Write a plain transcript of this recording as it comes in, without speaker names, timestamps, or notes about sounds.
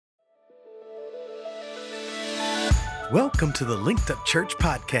Welcome to the Linked Up Church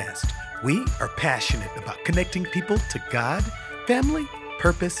podcast. We are passionate about connecting people to God, family,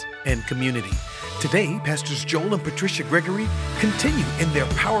 purpose, and community. Today, Pastors Joel and Patricia Gregory continue in their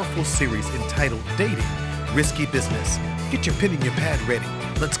powerful series entitled Dating, Risky Business. Get your pen and your pad ready.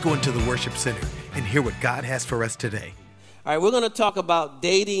 Let's go into the worship center and hear what God has for us today. All right, we're going to talk about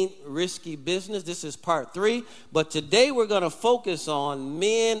dating risky business. This is part 3, but today we're going to focus on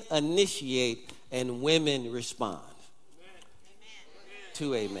men initiate and women respond.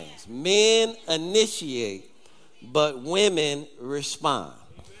 Two amens. Men initiate, but women respond.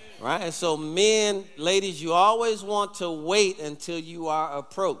 Right? And so men, ladies, you always want to wait until you are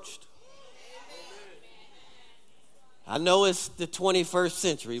approached. I know it's the 21st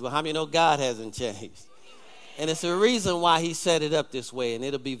century, but how many know God hasn't changed? And it's a reason why he set it up this way, and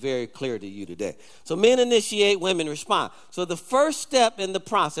it'll be very clear to you today. So men initiate, women respond. So the first step in the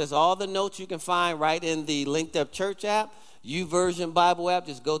process, all the notes you can find right in the Linked Up Church app, YouVersion Bible app,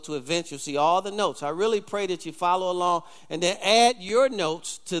 just go to events, you'll see all the notes. I really pray that you follow along and then add your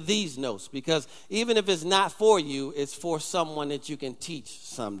notes to these notes, because even if it's not for you, it's for someone that you can teach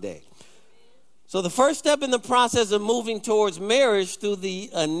someday. So the first step in the process of moving towards marriage through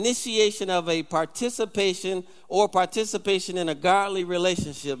the initiation of a participation in a godly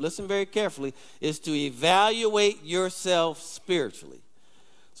relationship, listen very carefully, is to evaluate yourself spiritually.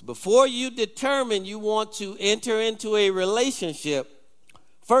 So before you determine you want to enter into a relationship,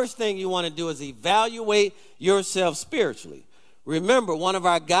 first thing you want to do is evaluate yourself spiritually. Remember, one of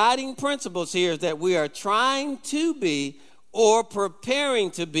our guiding principles here is that we are trying to be or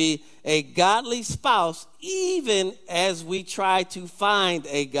preparing to be a godly spouse, even as we try to find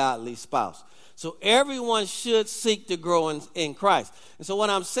a godly spouse. So everyone should seek to grow in Christ. And so what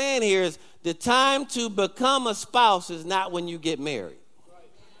I'm saying here is the time to become a spouse is not when you get married.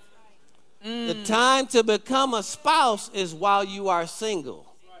 The time to become a spouse is while you are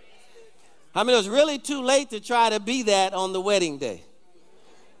single. I mean, it's really too late to try to be that on the wedding day.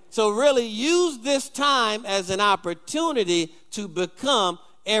 So really use this time as an opportunity to become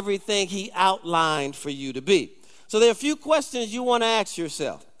everything he outlined for you to be. So there are a few questions you want to ask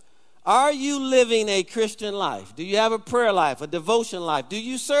yourself. Are you living a Christian life? Do you have a prayer life, a devotion life? Do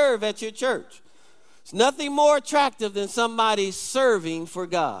you serve at your church? It's nothing more attractive than somebody serving for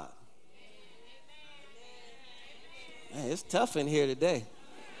God. Man, it's tough in here today.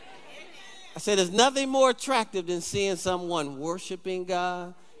 I said there's nothing more attractive than seeing someone worshiping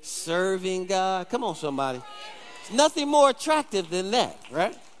God, serving God. Come on, somebody. There's nothing more attractive than that,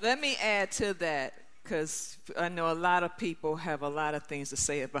 right? Let me add to that, because I know a lot of people have a lot of things to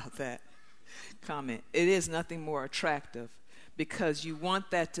say about that comment. It is nothing more attractive, because you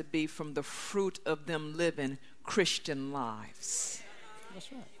want that to be from the fruit of them living Christian lives. That's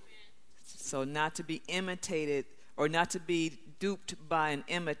right. So not to be imitated or not to be duped by an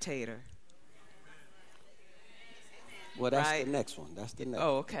imitator. Well, that's right? the next one. That's the next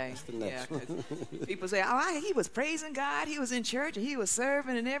Oh, okay. That's the next one. People say, he was praising God, he was in church, and he was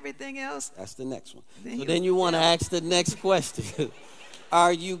serving and everything else. That's the next one. So then you want to ask the next question.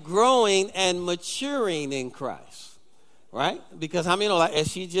 Are you growing and maturing in Christ? Right? Because like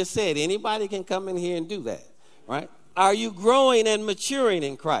as she just said, anybody can come in here and do that. Right? Are you growing and maturing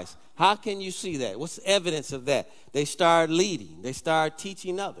in Christ? How can you see that? What's the evidence of that? They start leading. They start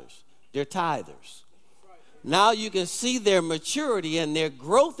teaching others. They're tithers. Now you can see their maturity and their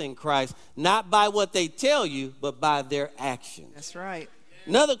growth in Christ, not by what they tell you, but by their actions. That's right.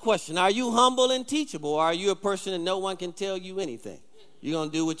 Another question, are you humble and teachable? Or are you a person that no one can tell you anything? You're going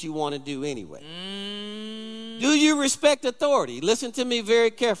to do what you want to do anyway. Do you respect authority? Listen to me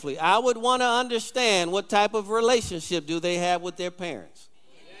very carefully. I would want to understand what type of relationship do they have with their parents.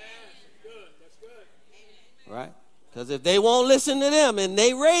 That's good. Right? Because if they won't listen to them and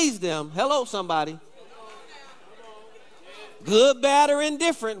they raise them, hello, somebody. Good, bad, or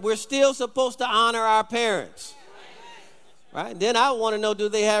indifferent, we're still supposed to honor our parents. Right? Then I want to know, do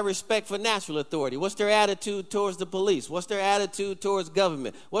they have respect for natural authority? What's their attitude towards the police? What's their attitude towards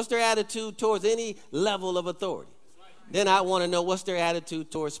government? What's their attitude towards any level of authority? Then I want to know, what's their attitude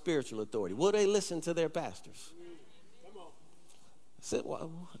towards spiritual authority? Will they listen to their pastors?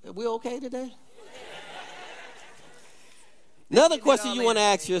 Are we okay today? Another question you want to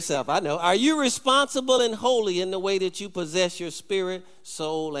ask yourself, I know, are you responsible and holy in the way that you possess your spirit,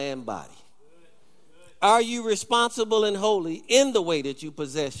 soul, and body? Are you responsible and holy in the way that you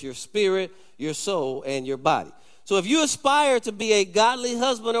possess your spirit, your soul, and your body? So if you aspire to be a godly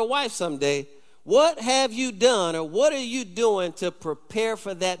husband or wife someday, what have you done or what are you doing to prepare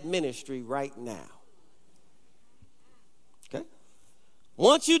for that ministry right now? Okay?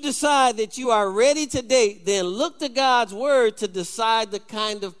 Once you decide that you are ready to date, then look to God's word to decide the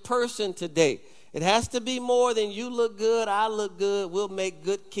kind of person to date. It has to be more than you look good, I look good, we'll make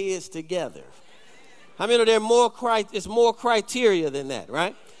good kids together. I mean, it's more criteria than that,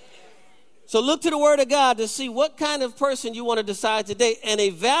 right? So look to the word of God to see what kind of person you want to decide to date and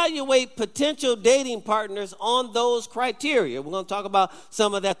evaluate potential dating partners on those criteria. We're going to talk about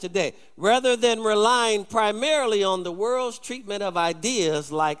some of that today. Rather than relying primarily on the world's treatment of ideas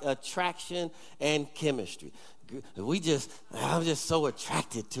like attraction and chemistry. I'm just so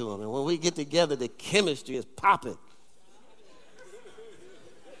attracted to him. And when we get together, the chemistry is popping.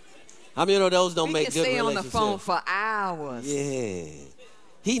 How many of those don't make good relationships? We can stay on the phone for hours. Yeah.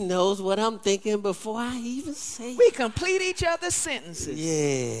 He knows what I'm thinking before I even say it. We complete each other's sentences.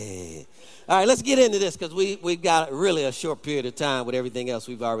 Yeah. All right, let's get into this because we've got really a short period of time with everything else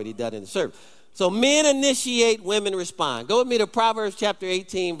we've already done in the service. So men initiate, women respond. Go with me to Proverbs chapter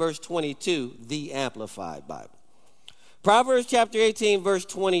 18, verse 22, the Amplified Bible. Proverbs chapter 18, verse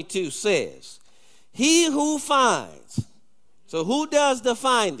 22 says, he who finds. So who does the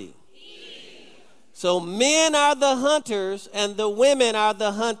finding? So men are the hunters and the women are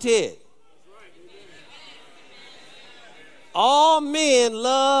the hunted. All men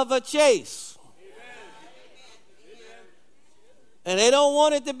love a chase. And they don't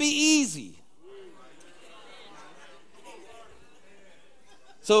want it to be easy.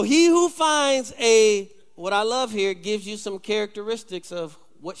 So he who finds what I love here gives you some characteristics of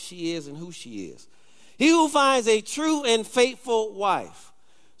what she is and who she is. He who finds a true and faithful wife.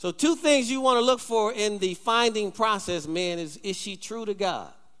 So two things you want to look for in the finding process, man, is she true to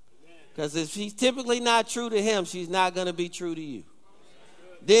God? Because if she's typically not true to him, she's not going to be true to you.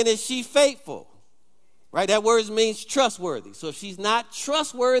 Then is she faithful? Right? That word means trustworthy. So if she's not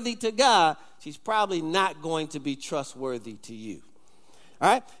trustworthy to God, she's probably not going to be trustworthy to you. All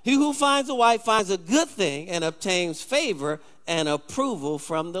right? He who finds a wife finds a good thing and obtains favor and approval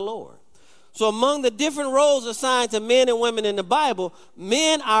from the Lord. So among the different roles assigned to men and women in the Bible,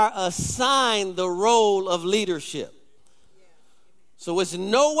 men are assigned the role of leadership. So it's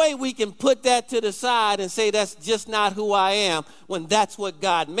no way we can put that to the side and say that's just not who I am when that's what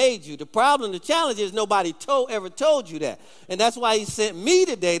God made you. The problem, the challenge is nobody ever told you that. And that's why he sent me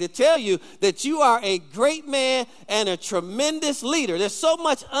today to tell you that you are a great man and a tremendous leader. There's so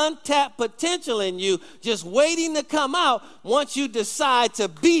much untapped potential in you just waiting to come out once you decide to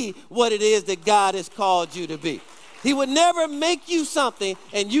be what it is that God has called you to be. He would never make you something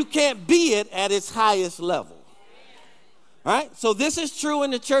and you can't be it at its highest level. All right, so this is true in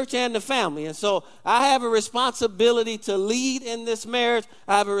the church and the family. And so I have a responsibility to lead in this marriage.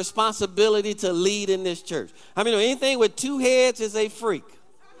 I have a responsibility to lead in this church. I mean, anything with two heads is a freak.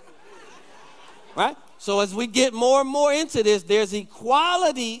 Right? So as we get more and more into this, there's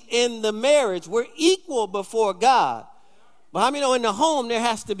equality in the marriage. We're equal before God. But how many know in the home there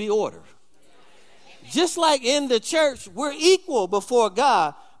has to be order? Just like in the church, we're equal before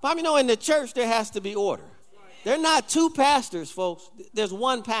God. But how many know in the church there has to be order? They're not two pastors, folks. There's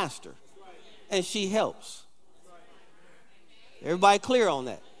one pastor, and she helps. Everybody clear on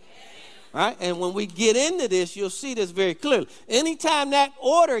that? Right? And when we get into this, you'll see this very clearly. Anytime that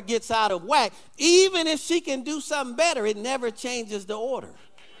order gets out of whack, even if she can do something better, it never changes the order.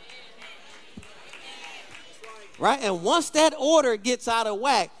 Right? And once that order gets out of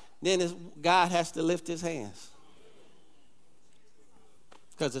whack, then God has to lift his hands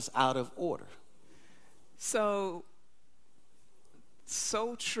because it's out of order. So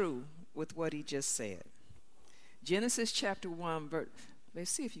true with what he just said. Genesis chapter 1, verse, let's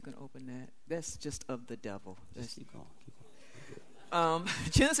see if you can open that. That's just of the devil. Let's keep going.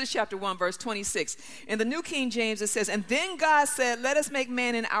 Genesis chapter 1, verse 26. In the New King James, it says, and then God said, let us make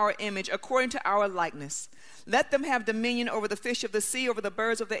man in our image, according to our likeness. Let them have dominion over the fish of the sea, over the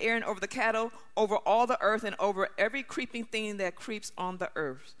birds of the air, and over the cattle, over all the earth, and over every creeping thing that creeps on the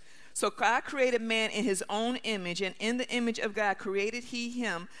earth. So God created man in his own image, and in the image of God created he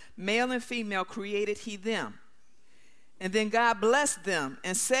him, male and female created he them. And then God blessed them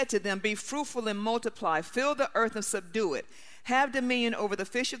and said to them, be fruitful and multiply, fill the earth and subdue it. Have dominion over the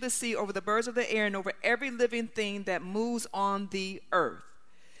fish of the sea, over the birds of the air, and over every living thing that moves on the earth.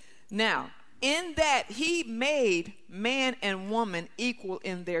 Now, in that he made man and woman equal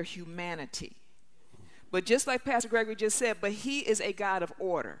in their humanity. But just like Pastor Gregory just said, but he is a God of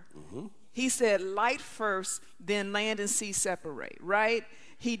order. Mm-hmm. He said light first, then land and sea separate, right?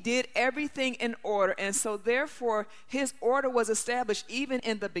 He did everything in order. And so therefore, his order was established even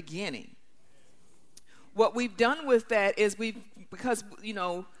in the beginning. What we've done with that is because,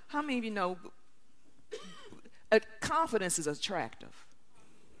 how many of you know, confidence is attractive.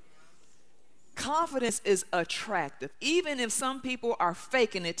 confidence is attractive. Even if some people are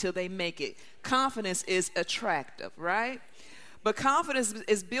faking it till they make it, confidence is attractive, right? But confidence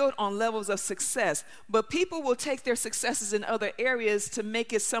is built on levels of success. But people will take their successes in other areas to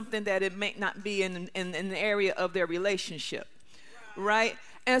make it something that it may not be in the area of their relationship, right?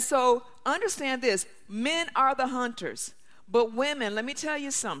 And so understand this. Men are the hunters. But women, let me tell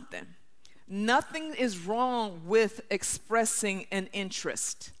you something. Nothing is wrong with expressing an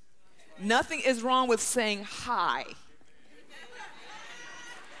interest. Nothing is wrong with saying hi.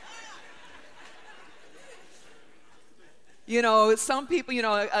 You know, some people, you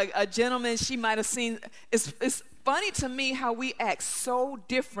know, a gentleman, she might have seen, it's funny to me how we act so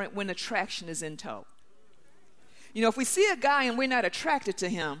different when attraction is in tow. You know, if we see a guy and we're not attracted to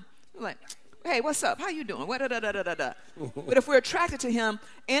him, we're like, hey, what's up? How you doing? But if we're attracted to him,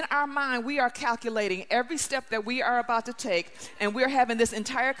 in our mind, we are calculating every step that we are about to take, and we're having this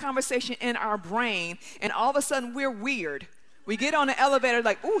entire conversation in our brain, and all of a sudden, we're weird. We get on the elevator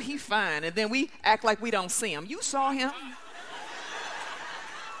like, ooh, he's fine, and then we act like we don't see him. You saw him.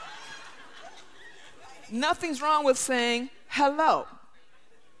 Nothing's wrong with saying hello.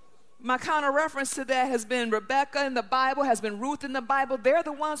 My counter reference to that has been Rebecca in the Bible, has been Ruth in the Bible. They're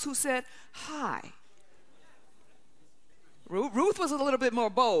the ones who said hi. Ruth was a little bit more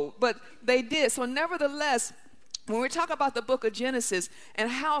bold, but they did. So nevertheless, when we talk about the book of Genesis and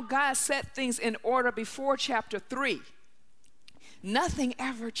how God set things in order before chapter 3, nothing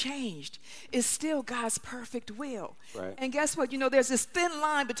ever changed. It's still God's perfect will. Right. And guess what? You know, there's this thin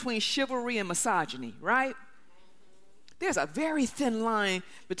line between chivalry and misogyny, right? There's a very thin line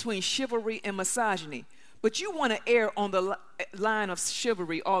between chivalry and misogyny. But you want to err on the line of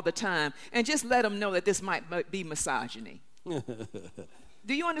chivalry all the time and just let them know that this might be misogyny.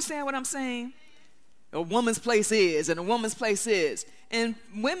 Do you understand what I'm saying? A woman's place is, and a woman's place is. And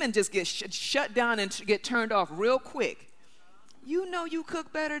women just get shut down and get turned off real quick. You know you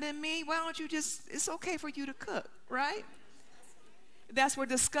cook better than me. Why don't you just, it's okay for you to cook, right? That's where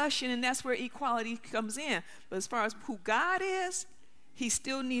discussion and that's where equality comes in. But as far as who God is, he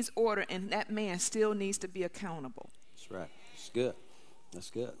still needs order, and that man still needs to be accountable. That's right. That's good.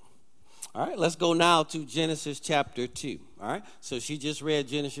 That's good. All right, let's go now to Genesis chapter 2. All right, so she just read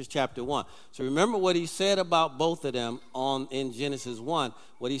Genesis chapter 1. So remember what he said about both of them in Genesis 1.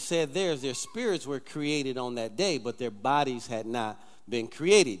 What he said there is their spirits were created on that day, but their bodies had not been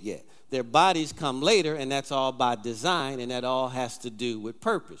created yet. Their bodies come later, and that's all by design, and that all has to do with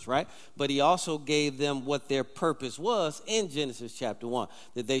purpose, right? But he also gave them what their purpose was in Genesis chapter 1,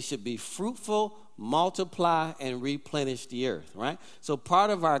 that they should be fruitful, multiply, and replenish the earth, right? So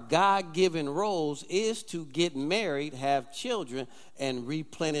part of our God-given roles is to get married, have children, and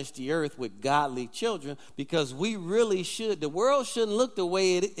replenish the earth with godly children, because we really should. The world shouldn't look the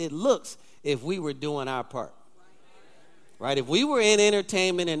way it looks if we were doing our part. Right? If we were in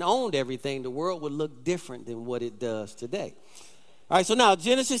entertainment and owned everything, the world would look different than what it does today. All right, so now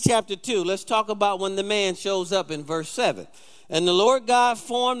Genesis chapter 2, let's talk about when the man shows up in verse 7. And the Lord God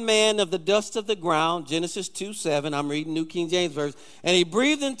formed man of the dust of the ground, Genesis 2:7, I'm reading New King James Version, and he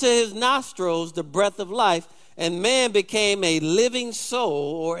breathed into his nostrils the breath of life, and man became a living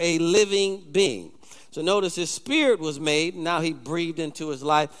soul, or a living being. So notice his spirit was made, now he breathed into his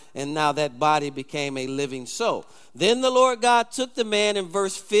life, and now that body became a living soul. Then the Lord God took the man in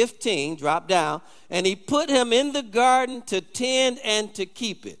verse 15, drop down, and he put him in the garden to tend and to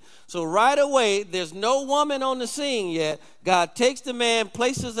keep it. So right away, there's no woman on the scene yet. God takes the man,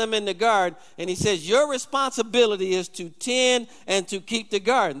 places him in the garden, and he says, your responsibility is to tend and to keep the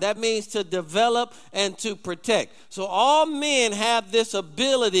garden. That means to develop and to protect. So all men have this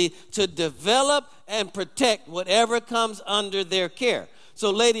ability to develop and protect whatever comes under their care. So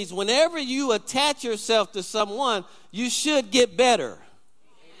ladies, whenever you attach yourself to someone, you should get better.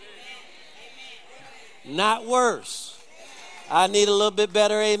 Amen. Not worse. I need a little bit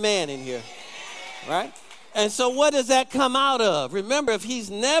better amen in here, right? And so what does that come out of? Remember, if he's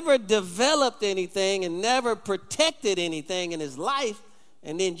never developed anything and never protected anything in his life,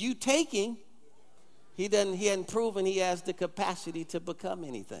 and then you take him, he hadn't proven he has the capacity to become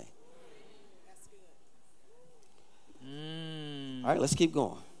anything. All right, let's keep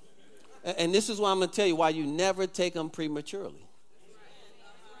going. And this is why I'm going to tell you why you never take them prematurely.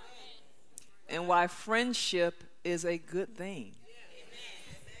 And why friendship is a good thing.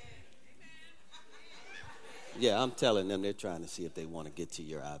 Yeah, I'm telling them they're trying to see if they want to get to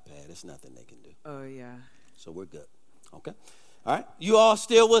your iPad. There's nothing they can do. Oh, yeah. So we're good. Okay. All right. You all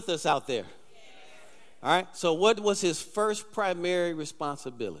still with us out there? All right. So what was his first primary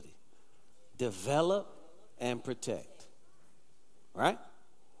responsibility? Develop and protect. Right?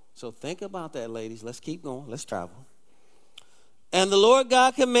 So think about that, ladies. Let's keep going. Let's travel. And the Lord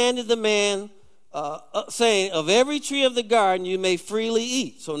God commanded the man, saying, of every tree of the garden you may freely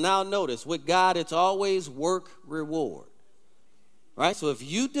eat. So now notice, with God, it's always work reward. Right? So if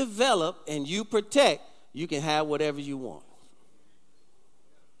you develop and you protect, you can have whatever you want.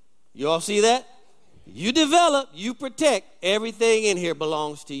 You all see that? You develop, you protect, everything in here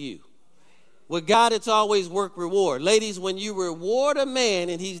belongs to you. With God, it's always work reward. Ladies, when you reward a man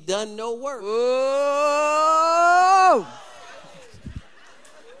and he's done no work. Oh!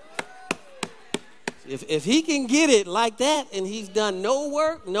 If he can get it like that and he's done no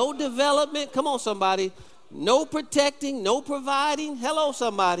work, no development, come on somebody, no protecting, no providing, hello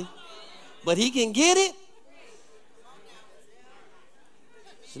somebody, but he can get it,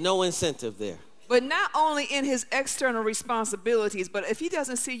 there's no incentive there. But not only in his external responsibilities, but if he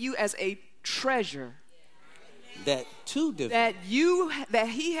doesn't see you as a treasure that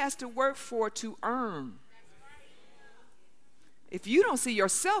he has to work for to earn. If you don't see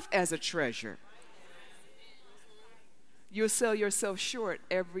yourself as a treasure, you'll sell yourself short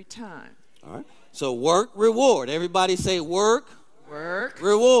every time. All right. So work, reward. Everybody say work,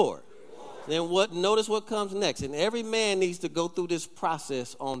 reward. Then notice what comes next. And every man needs to go through this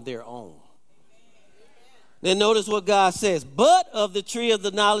process on their own. Then notice what God says. But of the tree of the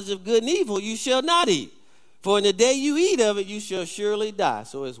knowledge of good and evil you shall not eat. For in the day you eat of it, you shall surely die.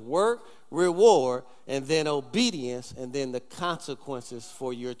 So it's work, reward, and then obedience, and then the consequences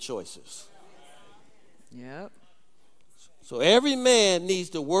for your choices. Yep. So every man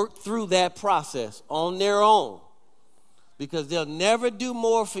needs to work through that process on their own, because they'll never do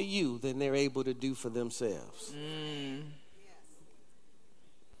more for you than they're able to do for themselves.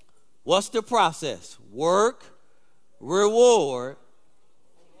 What's the process? Work, reward,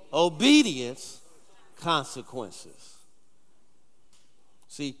 obedience, consequences.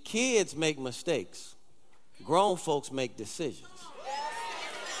 See, kids make mistakes. Grown folks make decisions.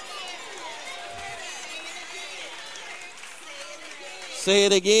 Say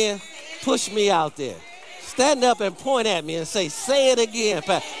it again. Push me out there. Stand up and point at me and say it again,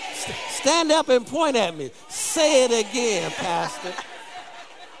 Pastor. Stand up and point at me. Say it again, Pastor.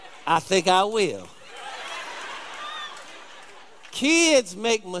 I think I will. Kids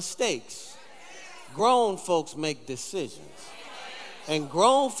make mistakes. Grown folks make decisions. And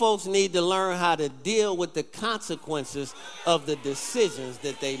grown folks need to learn how to deal with the consequences of the decisions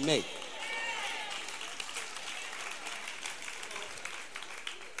that they make.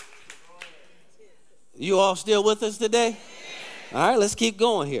 You all still with us today? All right, let's keep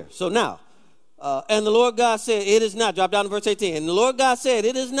going here. So now, and the Lord God said, it is not, drop down to verse 18. And the Lord God said,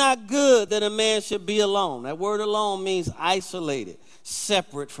 it is not good that a man should be alone. That word alone means isolated,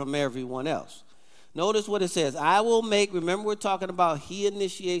 separate from everyone else. Notice what it says. I will make, remember we're talking about he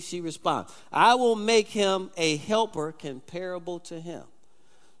initiates, she responds. I will make him a helper comparable to him.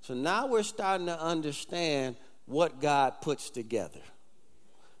 So now we're starting to understand what God puts together.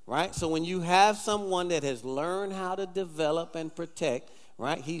 Right? So when you have someone that has learned how to develop and protect,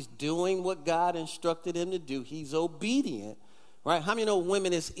 right? He's doing what God instructed him to do. He's obedient, right? How many know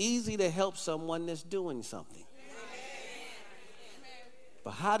women, it's easy to help someone that's doing something?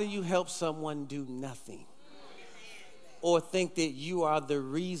 But how do you help someone do nothing? Or think that you are the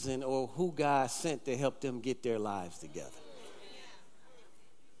reason or who God sent to help them get their lives together?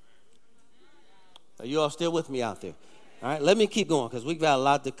 Are you all still with me out there? All right, let me keep going because we've got a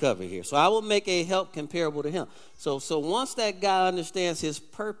lot to cover here. So I will make a help comparable to him. So once that guy understands his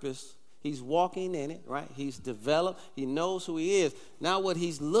purpose, he's walking in it, right? He's developed. He knows who he is. Now what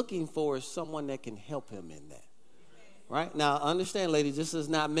he's looking for is someone that can help him in that. Right? Now, understand, ladies, this does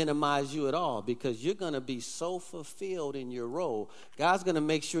not minimize you at all because you're going to be so fulfilled in your role. God's going to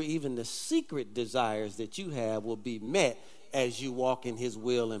make sure even the secret desires that you have will be met as you walk in his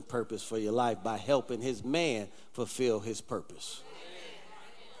will and purpose for your life by helping his man fulfill his purpose.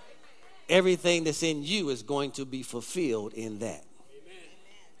 Everything that's in you is going to be fulfilled in that.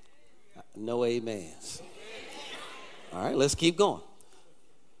 No amens. All right, let's keep going.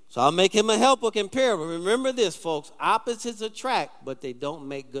 So I'll make him a helper comparable. Remember this, folks. Opposites attract, but they don't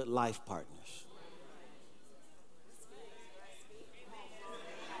make good life partners.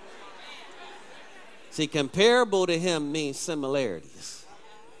 See, comparable to him means similarities.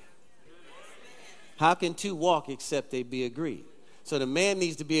 How can two walk except they be agreed? So the man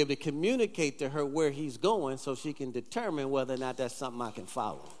needs to be able to communicate to her where he's going so she can determine whether or not that's something I can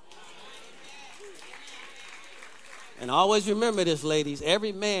follow. And always remember this, ladies.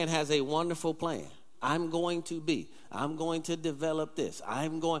 Every man has a wonderful plan. I'm going to develop this.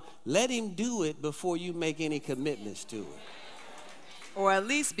 Let him do it before you make any commitments to it. Or at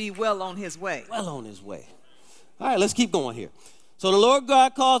least be well on his way. Well on his way. All right, let's keep going here. So the Lord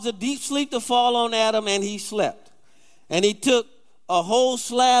God caused a deep sleep to fall on Adam, and he slept. And he took a whole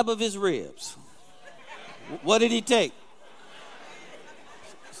slab of his ribs. What did he take?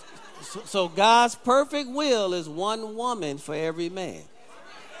 So God's perfect will is one woman for every man.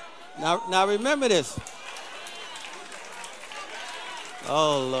 Now remember this.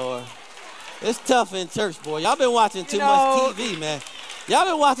 Oh, Lord. It's tough in church, boy. Y'all been watching too much TV, man. Y'all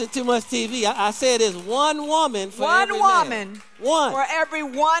been watching too much TV. I said it's one woman for every man. One woman for every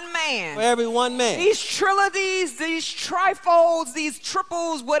one man. For every one man. These trilogies, these trifolds, these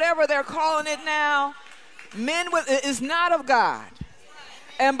triples, whatever they're calling it now, is not of God.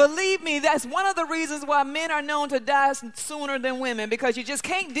 And believe me, that's one of the reasons why men are known to die sooner than women, because you just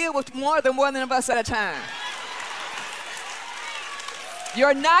can't deal with more than one of us at a time.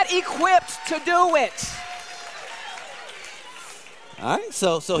 You're not equipped to do it. All right,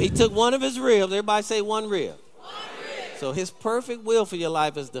 so he took one of his ribs. Everybody say one rib. One rib. So his perfect will for your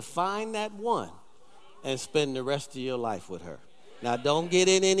life is to find that one and spend the rest of your life with her. Now, don't get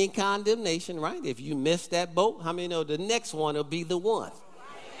in any condemnation, right? If you miss that boat, how many know the next one will be the one?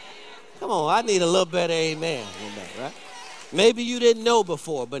 Come on, I need a little better amen than that, right? Maybe you didn't know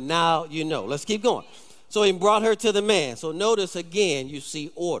before, but now you know. Let's keep going. So he brought her to the man. So notice again, you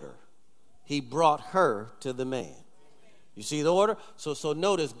see order. He brought her to the man. You see the order? So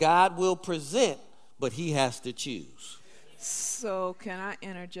notice God will present, but he has to choose. So can I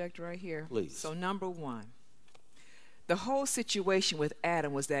interject right here? Please. So number one, the whole situation with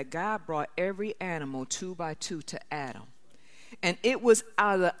Adam was that God brought every animal 2 by 2 to Adam. And it was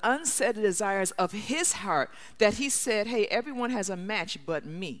out of the unsaid desires of his heart that he said, hey, everyone has a match but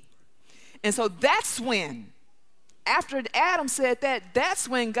me. And so that's when, after Adam said that, that's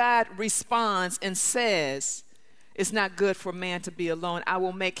when God responds and says, it's not good for man to be alone. I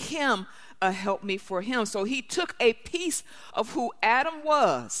will make him a helpmeet for him. So he took a piece of who Adam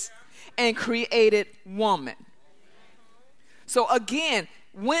was and created woman. So again,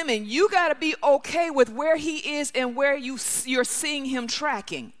 women, you got to be okay with where he is and where you're seeing him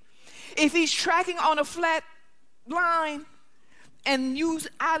tracking. If he's tracking on a flat line and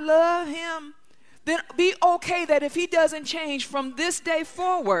I love him, then be okay that if he doesn't change from this day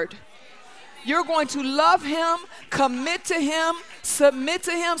forward, you're going to love him, commit to him, submit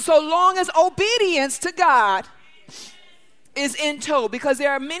to him, so long as obedience to God is in tow. Because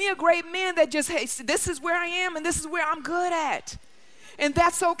there are many a great men that just, hey, this is where I am and this is where I'm good at. And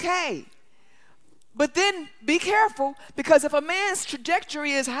that's okay. But then be careful, because if a man's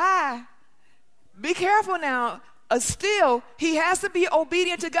trajectory is high, be careful now. Still, he has to be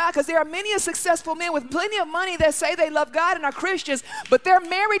obedient to God, because there are many successful men with plenty of money that say they love God and are Christians, but they're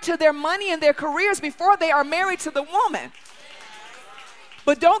married to their money and their careers before they are married to the woman.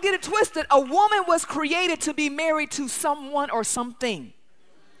 But don't get it twisted. A woman was created to be married to someone or something.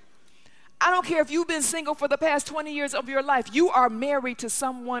 I don't care if you've been single for the past 20 years of your life. You are married to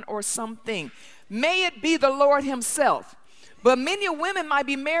someone or something. May it be the Lord himself. But many women might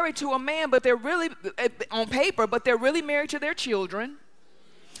be married to a man, but they're really, on paper, but they're really married to their children.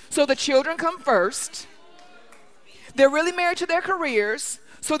 So the children come first. They're really married to their careers,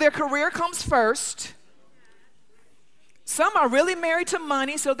 so their career comes first. Some are really married to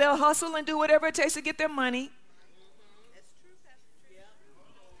money, so they'll hustle and do whatever it takes to get their money.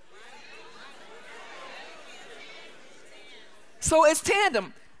 So it's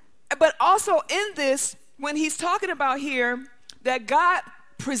tandem. But also in this, when he's talking about here that God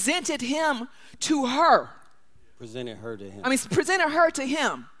presented him to her. Presented her to him. Presented her to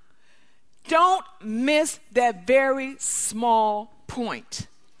him. Don't miss that very small point.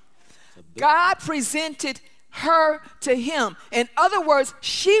 God presented her to him. In other words,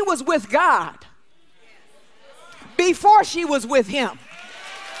 she was with God before she was with him.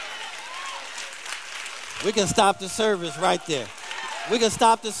 We can stop the service right there. We can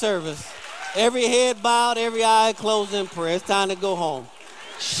stop the service. Every head bowed, every eye closed in prayer. It's time to go home.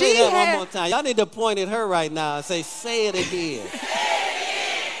 Say that one more time. Y'all need to point at her right now and say it again.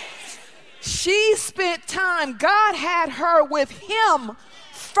 She spent time. God had her with him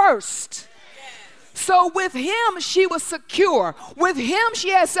first. So with him, she was secure. With him, she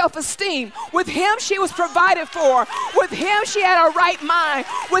had self-esteem. With him, she was provided for. With him, she had a right mind.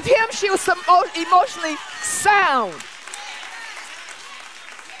 With him, she was emotionally sound.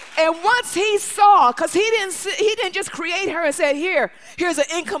 And once he saw, because he didn't just create her and say, here's an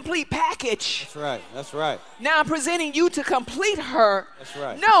incomplete package. That's right. Now I'm presenting you to complete her. That's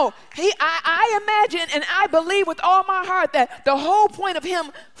right. No, I imagine and I believe with all my heart that the whole point of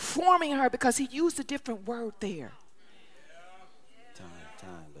him forming her, because he used a different word there.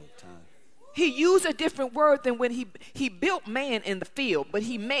 He used a different word than when he built man in the field, but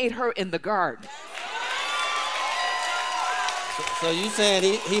he made her in the garden. So you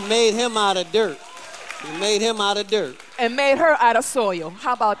saying he made him out of dirt. He made him out of dirt. And made her out of soil.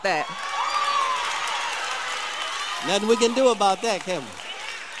 How about that? Nothing we can do about that, can we?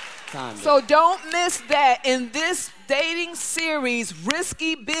 So don't miss that in this dating series,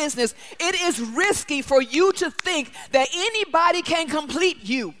 Risky Business. It is risky for you to think that anybody can complete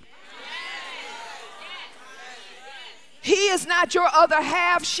you. He is not your other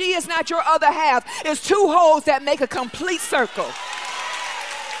half. She is not your other half. It's two holes that make a complete circle.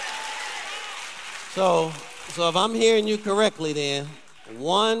 So if I'm hearing you correctly then,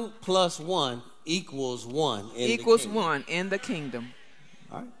 1 + 1 equals 1 in equals the kingdom. 1 in the kingdom.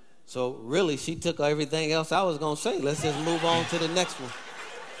 All right. So really, she took everything else I was going to say. Let's just move on to the next one.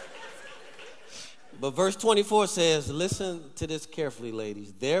 But verse 24 says, listen to this carefully,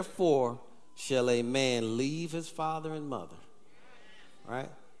 ladies. Therefore shall a man leave his father and mother. All right?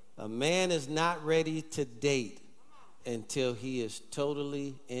 A man is not ready to date until he is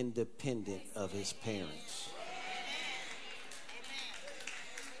totally independent of his parents.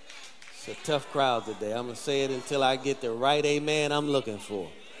 It's a tough crowd today. I'm going to say it until I get the right amen I'm looking for.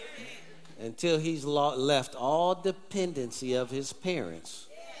 Until he's left all dependency of his parents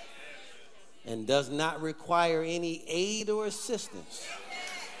and does not require any aid or assistance,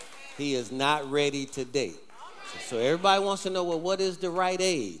 he is not ready to date. So everybody wants to know, well, what is the right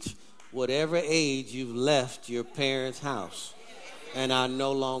age? Whatever age you've left your parents' house and are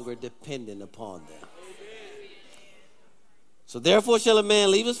no longer dependent upon them. So therefore shall a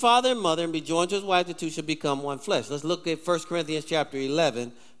man leave his father and mother and be joined to his wife, the two shall become one flesh. Let's look at 1 Corinthians chapter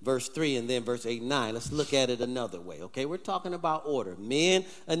 11, verse 3, and then verse 8 and 9. Let's look at it another way, okay? We're talking about order. Men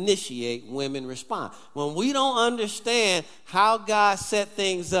initiate, women respond. When we don't understand how God set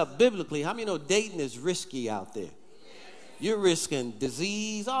things up biblically, how many know dating is risky out there? You're risking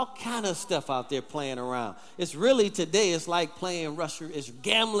disease, all kind of stuff out there playing around. It's really today, it's like playing Russia. It's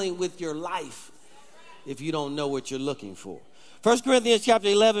gambling with your life if you don't know what you're looking for. 1 Corinthians chapter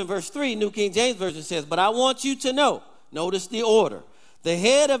 11, verse 3, New King James Version says, but I want you to know, notice the order. The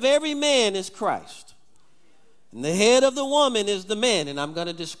head of every man is Christ. And the head of the woman is the man. And I'm going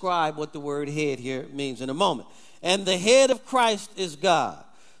to describe what the word head here means in a moment. And the head of Christ is God.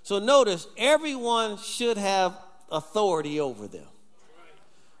 So notice, everyone should have authority over them.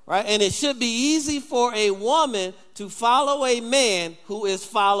 Right? And it should be easy for a woman to follow a man who is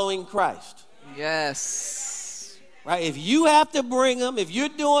following Christ. Yes. Right? If you have to bring him, if you're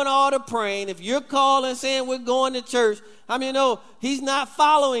doing all the praying, if you're calling saying we're going to church, how many know he's not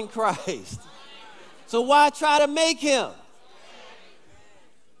following Christ? So why try to make him?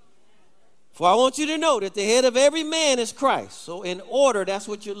 For I want you to know that the head of every man is Christ. So in order, that's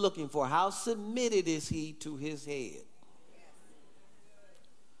what you're looking for. How submitted is he to his head?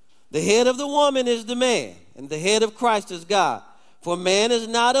 The head of the woman is the man, and the head of Christ is God. For man is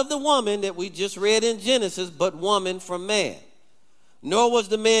not of the woman that we just read in Genesis, but woman from man. Nor was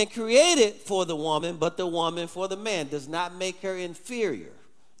the man created for the woman, but the woman for the man. Does not make her inferior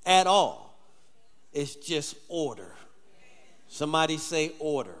at all. It's just order. Somebody say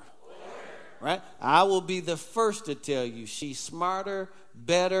order. Right? I will be the first to tell you she's smarter,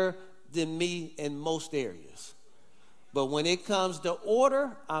 better than me in most areas. But when it comes to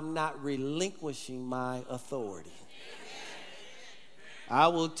order, I'm not relinquishing my authority. I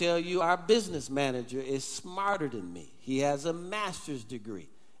will tell you our business manager is smarter than me. He has a master's degree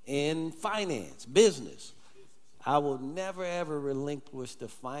in finance, business. I will never, ever relinquish the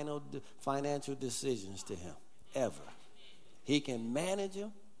final financial decisions to him, ever. He can manage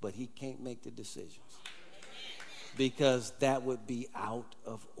them, but he can't make the decisions because that would be out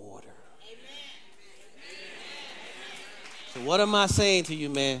of order. So what am I saying to you,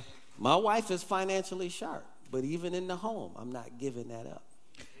 man? My wife is financially sharp, but even in the home, I'm not giving that up.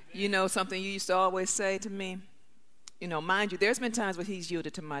 You know something you used to always say to me? You know, mind you, there's been times where he's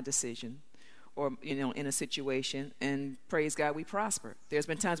yielded to my decision or, you know, in a situation, and praise God, we prosper. There's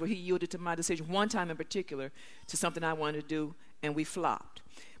been times where he yielded to my decision, one time in particular, to something I wanted to do, and we flopped.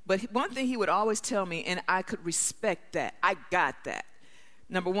 But one thing he would always tell me, and I could respect that. I got that.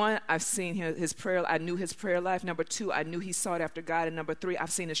 Number one, I've seen his prayer. I knew his prayer life. Number two, I knew he sought after God. And number three, I've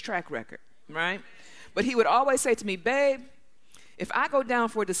seen his track record, right? But he would always say to me, babe, if I go down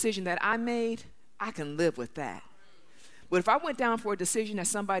for a decision that I made, I can live with that. But if I went down for a decision that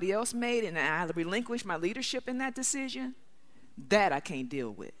somebody else made and I relinquished my leadership in that decision, that I can't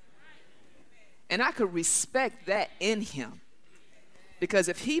deal with. And I could respect that in him. Because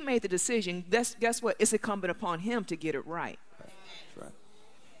if he made the decision, guess what? It's incumbent upon him to get it right. That's right.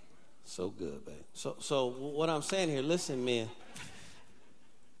 So good, babe. So what I'm saying here, listen, men.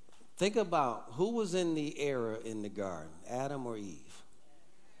 Think about who was in the era in the garden, Adam or Eve?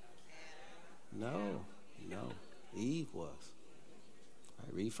 No. Eve was. All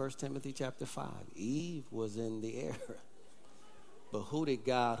right, read 1 Timothy chapter 5. Eve was in the era. But who did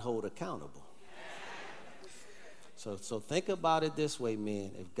God hold accountable? So think about it this way,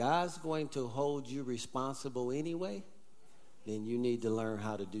 men. If God's going to hold you responsible anyway, then you need to learn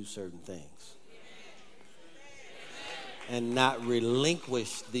how to do certain things. And not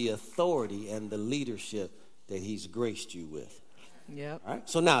relinquish the authority and the leadership that he's graced you with. Yep. All right.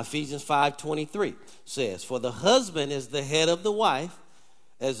 So now Ephesians 5:23 says, "For the husband is the head of the wife,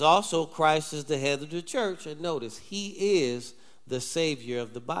 as also Christ is the head of the church." And notice, he is the Savior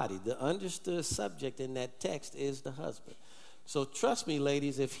of the body. The understood subject in that text is the husband. So trust me,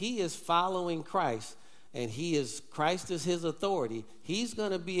 ladies, if he is following Christ and Christ is his authority, he's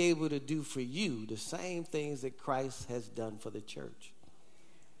going to be able to do for you the same things that Christ has done for the church.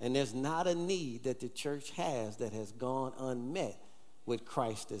 And there's not a need that the church has that has gone unmet with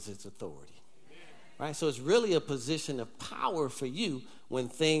Christ as its authority. Right? So it's really a position of power for you when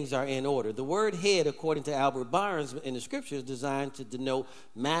things are in order. The word head, according to Albert Barnes in the scripture, is designed to denote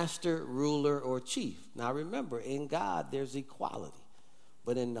master, ruler, or chief. Now remember, in God there's equality.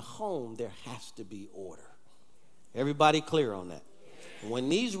 But in the home, there has to be order. Everybody clear on that? When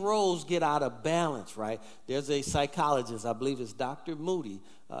these roles get out of balance, right, there's a psychologist, I believe it's Dr. Moody.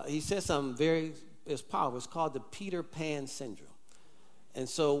 He says something it's powerful. It's called the Peter Pan syndrome. And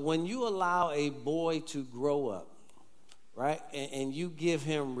so when you allow a boy to grow up, right, and you give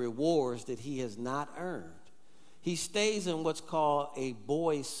him rewards that he has not earned, he stays in what's called a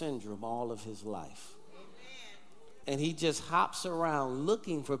boy syndrome all of his life. And he just hops around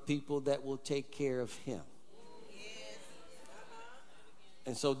looking for people that will take care of him.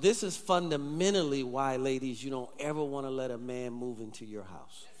 And so this is fundamentally why, ladies, you don't ever want to let a man move into your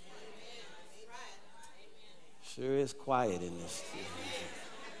house. Sure is quiet in this.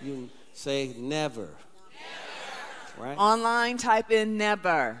 You say never. Right? Online, type in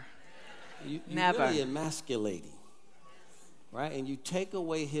never. You're Never. really emasculating. Right? And you take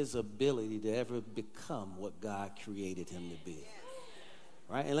away his ability to ever become what God created him to be.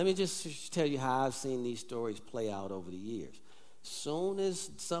 Right? And let me just tell you how I've seen these stories play out over the years. Soon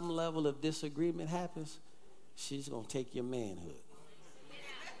as some level of disagreement happens, she's going to take your manhood.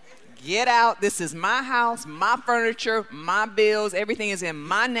 Get out. This is my house, my furniture, my bills. Everything is in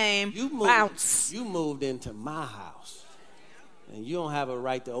my name. Bounce. You moved into my house. And you don't have a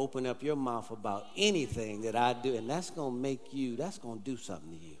right to open up your mouth about anything that I do. And that's going to do something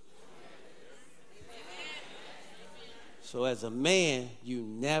to you. So as a man, you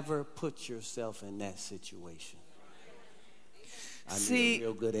never put yourself in that situation. I need a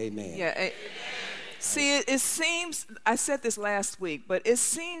real good amen. Yeah. See, it seems, I said this last week, but it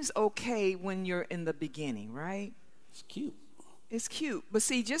seems okay when you're in the beginning, right? It's cute. It's cute. But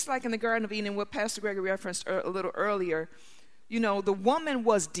see, just like in the Garden of Eden, what Pastor Gregory referenced a little earlier, the woman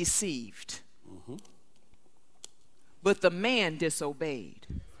was deceived. Mm-hmm. But the man disobeyed.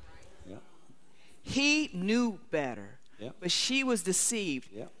 Yep. He knew better. Yep. But she was deceived.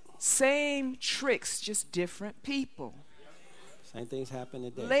 Yep. Same tricks, just different people. Same things happen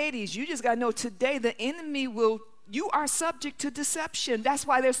today. Ladies, you just got to know today the enemy you are subject to deception. That's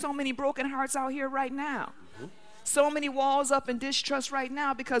why there's so many broken hearts out here right now. Mm-hmm. So many walls up and distrust right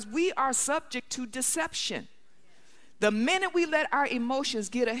now because we are subject to deception. The minute we let our emotions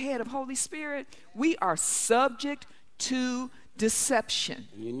get ahead of Holy Spirit, we are subject to deception.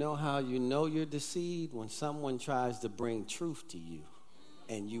 You know how you know you're deceived? When someone tries to bring truth to you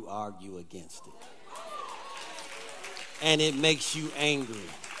and you argue against it. And it makes you angry.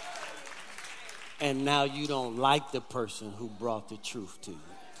 And now you don't like the person who brought the truth to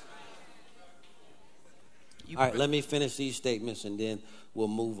you. All right, let me finish these statements and then we'll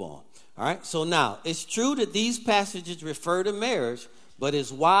move on. All right, so now, it's true that these passages refer to marriage, but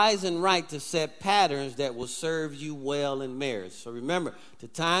it's wise and right to set patterns that will serve you well in marriage. So remember, the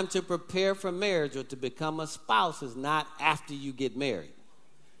time to prepare for marriage or to become a spouse is not after you get married.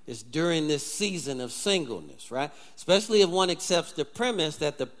 It's during this season of singleness, right? Especially if one accepts the premise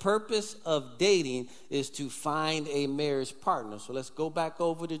that the purpose of dating is to find a marriage partner. So let's go back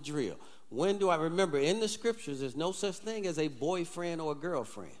over the drill. When do I remember? In the scriptures, there's no such thing as a boyfriend or a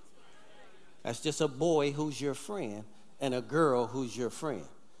girlfriend. That's just a boy who's your friend and a girl who's your friend.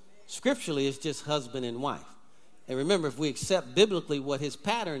 Scripturally, it's just husband and wife. And remember, if we accept biblically what his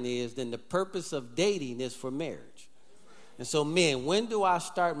pattern is, then the purpose of dating is for marriage. And so, men, when do I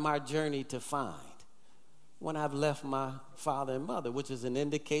start my journey to find? when I've left my father and mother, which is an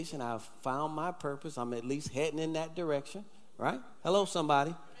indication I've found my purpose. I'm at least heading in that direction, right? Hello,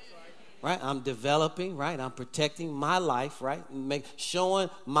 somebody. Right? I'm developing, right? I'm protecting my life, right? Showing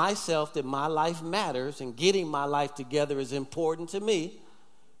myself that my life matters and getting my life together is important to me.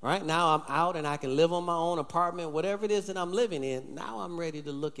 Right? Now I'm out and I can live on my own apartment, whatever it is that I'm living in. Now I'm ready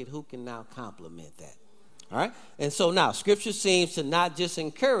to look at who can now complement that. All right? And so now Scripture seems to not just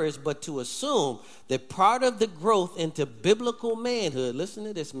encourage, but to assume that part of the growth into biblical manhood, listen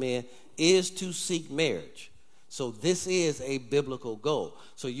to this, man, is to seek marriage. So this is a biblical goal.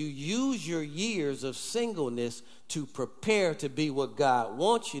 So you use your years of singleness to prepare to be what God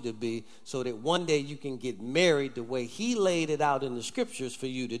wants you to be so that one day you can get married the way he laid it out in the Scriptures for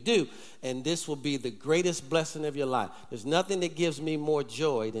you to do. And this will be the greatest blessing of your life. There's nothing that gives me more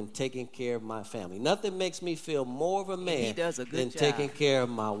joy than taking care of my family. Nothing makes me feel more of a man than taking care of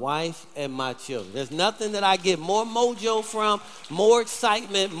my wife and my children. There's nothing that I get more mojo from, more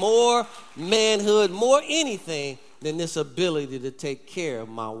excitement, more manhood, more anything than this ability to take care of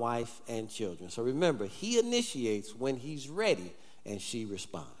my wife and children. So remember, he initiates when he's ready, and she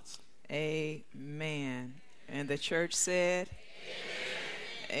responds. Amen. And the church said,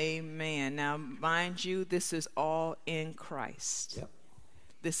 Amen. Now, mind you, this is all in Christ. Yep.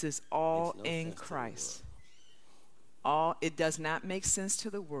 This is all in Christ. It does not make sense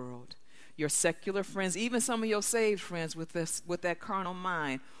to the world. Your secular friends, even some of your saved friends with that carnal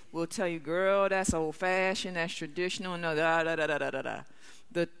mind, will tell you, girl, that's old-fashioned, that's traditional, no, da-da-da-da-da-da.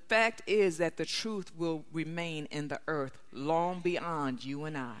 The fact is that the truth will remain in the earth long beyond you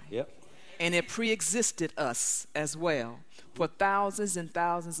and I. Yep. And it pre-existed us as well for thousands and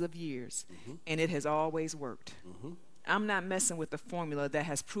thousands of years, and it has always worked. I'm not messing with the formula that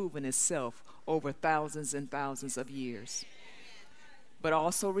has proven itself over thousands and thousands of years. But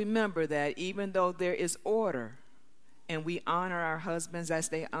also remember that even though there is order, and we honor our husbands as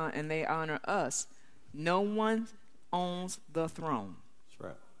they honor us, no one owns the throne. That's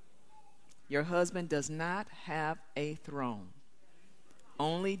right. Your husband does not have a throne.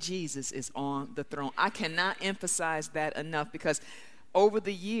 Only Jesus is on the throne. I cannot emphasize that enough, because over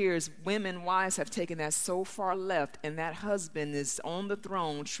the years, wives have taken that so far left, and that husband is on the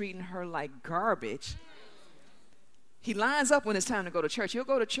throne treating her like garbage. He lines up when it's time to go to church. He'll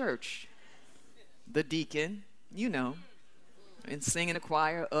go to church. The deacon, you know, and sing in the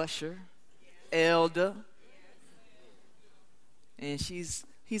choir, usher, elder. And he's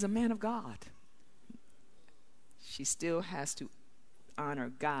a man of God. She still has to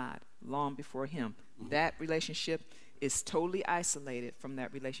honor God long before him. That relationship is totally isolated from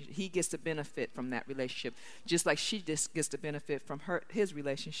that relationship. He gets to benefit from that relationship, just like she just gets to benefit from his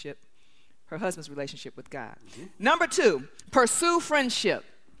relationship, her husband's relationship with God. Number 2, pursue friendship.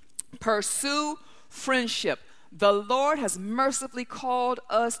 Pursue friendship. The Lord has mercifully called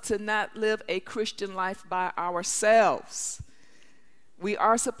us to not live a Christian life by ourselves. We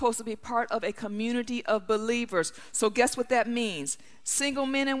are supposed to be part of a community of believers. So guess what that means? Single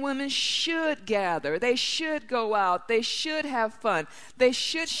men and women should gather. They should go out. They should have fun. They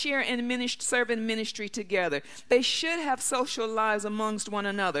should share in serve in ministry together. They should have social lives amongst one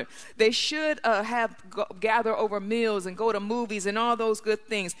another. They should gather over meals and go to movies and all those good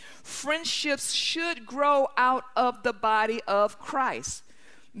things. Friendships should grow out of the body of Christ.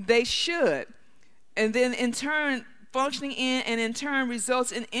 They should. And then in turn, functioning in turn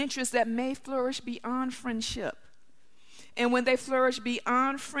results in interests that may flourish beyond friendship. And when they flourish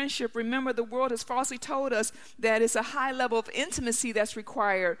beyond friendship, remember, the world has falsely told us that it's a high level of intimacy that's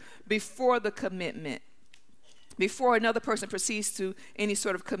required before the commitment, before another person proceeds to any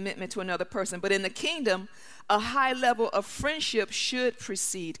sort of commitment to another person. But in the kingdom, a high level of friendship should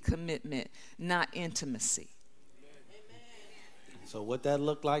precede commitment, not intimacy. So what that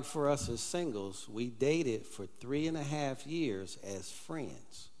looked like for us as singles, we dated for 3.5 years as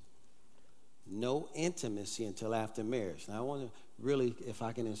friends. No intimacy until after marriage. Now I want to really, if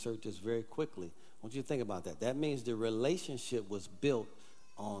I can insert this very quickly, I want you to think about that. That means the relationship was built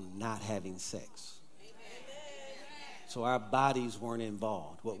on not having sex. So our bodies weren't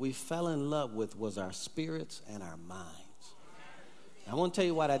involved. What we fell in love with was our spirits and our minds. I want to tell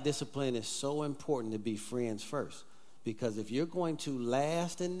you why that discipline is so important to be friends first. Because if you're going to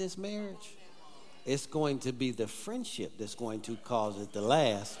last in this marriage, it's going to be the friendship that's going to cause it to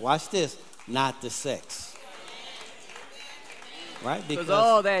last. Watch this, not the sex. Right? Because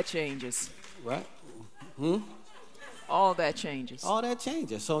all that changes. Right? All that changes. All that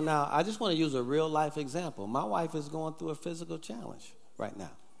changes. So now I just want to use a real life example. My wife is going through a physical challenge right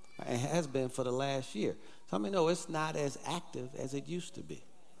now. And has been for the last year. So I mean, no, it's not as active as it used to be.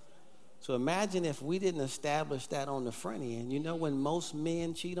 So imagine if we didn't establish that on the front end. You know when most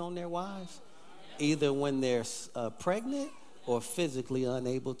men cheat on their wives? Either when they're pregnant or physically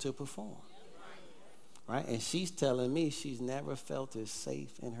unable to perform. Right? And she's telling me she's never felt as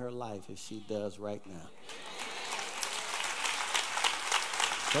safe in her life as she does right now.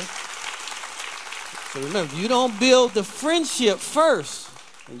 Okay? So remember, you don't build the friendship first,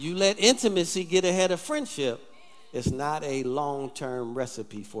 and you let intimacy get ahead of friendship, it's not a long-term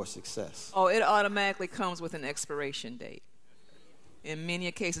recipe for success. Oh, it automatically comes with an expiration date in many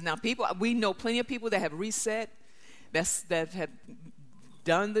cases. Now, we know plenty of people that have reset, that have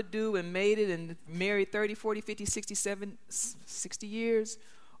done the do and made it and married 30, 40, 50, 60 years,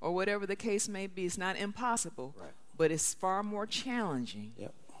 or whatever the case may be. It's not impossible, right, but it's far more challenging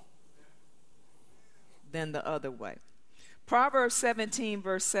than the other way. Proverbs 17,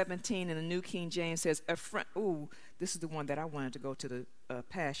 verse 17 in the New King James says, this is the one that I wanted to go to the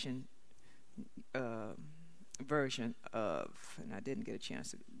Passion version of, and I didn't get a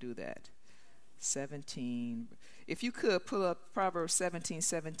chance to do that. 17. If you could pull up Proverbs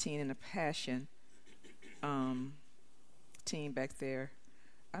 17:17 in the Passion team back there.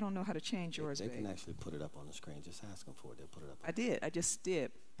 I don't know how to change yours. They can actually put it up on the screen. Just ask them for it. They'll put it up. I did. I just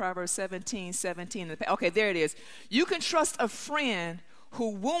did. Proverbs 17:17. Okay, there it is. You can trust a friend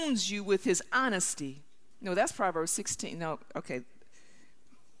who wounds you with his honesty. No, that's Proverbs 16. No, okay.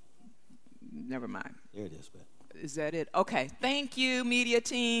 Never mind. There it is, but. Is that it? Okay. Thank you, media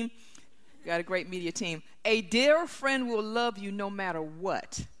team. Got a great media team. A dear friend will love you no matter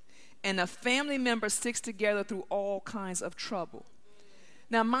what. And a family member sticks together through all kinds of trouble.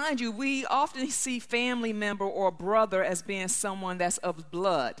 Now, mind you, we often see family member or brother as being someone that's of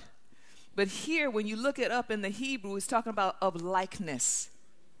blood. But here, when you look it up in the Hebrew, it's talking about of likeness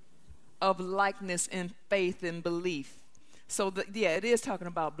in faith and belief. So, it is talking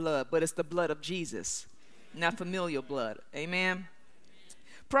about blood, but it's the blood of Jesus, not familial blood. Amen?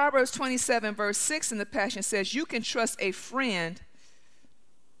 Proverbs 27, verse 6 in the Passion says, you can trust a friend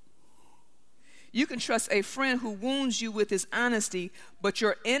who wounds you with his honesty, but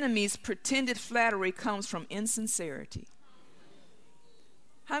your enemy's pretended flattery comes from insincerity.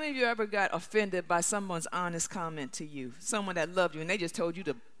 How many of you ever got offended by someone's honest comment to you? Someone that loved you and they just told you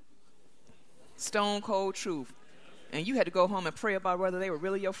the stone cold truth. And you had to go home and pray about whether they were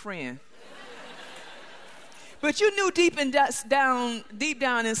really your friend. But you knew deep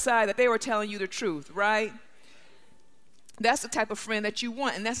down inside that they were telling you the truth, right? That's the type of friend that you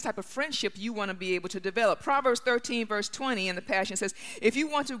want, and that's the type of friendship you want to be able to develop. Proverbs 13, verse 20 in the Passion says, if you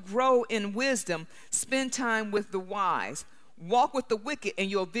want to grow in wisdom, spend time with the wise. Walk with the wicked, and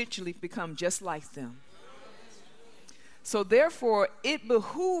you'll eventually become just like them. So therefore, it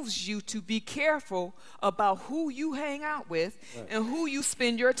behooves you to be careful about who you hang out with and who you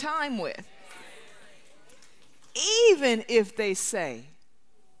spend your time with. Even if they say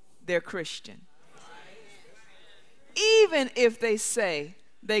they're Christian. Even if they say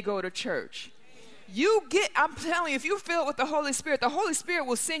they go to church. I'm telling you, if you're filled with the Holy Spirit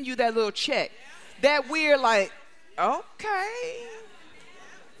will send you that little check. That we're like, okay,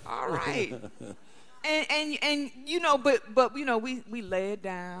 all right. And you know, but you know, we lay it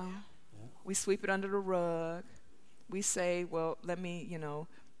down. We sweep it under the rug. We say, well, let me, you know.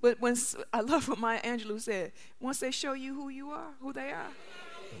 But I love what Maya Angelou said. Once they show you who you are, who they are,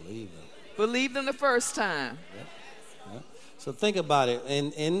 believe them the first time. Yeah. So think about it.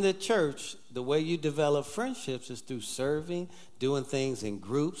 In the church, the way you develop friendships is through serving, doing things in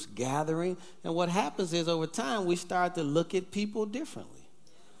groups, gathering. And what happens is over time, we start to look at people differently.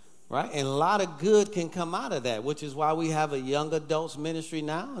 Right? And a lot of good can come out of that, which is why we have a young adults ministry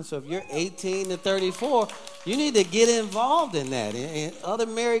now. And so if you're 18 to 34, you need to get involved in that. And other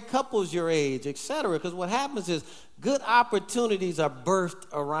married couples your age, et cetera. Because what happens is good opportunities are birthed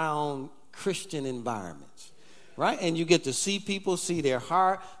around Christian environments. Right? And you get to see people, see their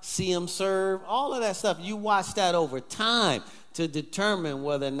heart, see them serve, all of that stuff. You watch that over time to determine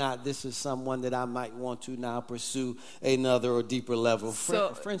whether or not this is someone that I might want to now pursue another or deeper level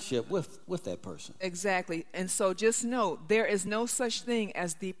of friendship with that person. Exactly. And so just know, there is no such thing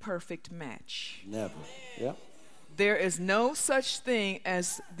as the perfect match. Never. Yeah. There is no such thing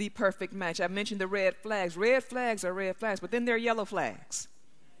as the perfect match. I mentioned the red flags. Red flags are red flags, but then there are yellow flags.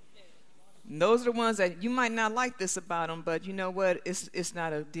 And those are the ones that you might not like this about them, but you know what? It's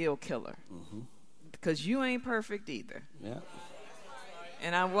not a deal killer. Mm-hmm. Because you ain't perfect either. Yeah.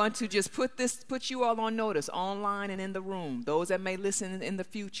 And I want to just put you all on notice, online and in the room, those that may listen in the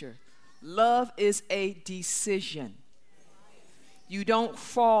future. Love is a decision. You don't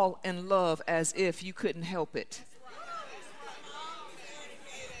fall in love as if you couldn't help it.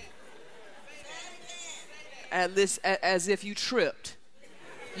 as if you tripped.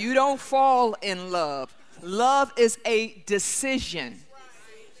 You don't fall in love. Love is a decision.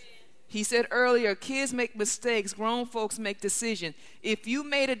 He said earlier, kids make mistakes, grown folks make decisions. If you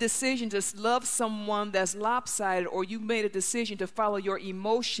made a decision to love someone that's lopsided, or you made a decision to follow your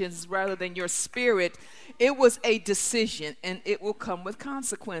emotions rather than your spirit, it was a decision, and it will come with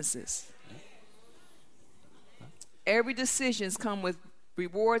consequences. Every decisions come with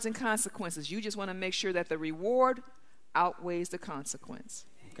rewards and consequences. You just want to make sure that the reward outweighs the consequence.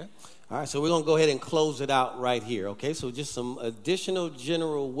 Okay. All right, so we're going to go ahead and close it out right here, okay? So just some additional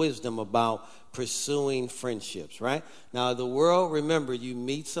general wisdom about pursuing friendships, right? Now, the world, remember, you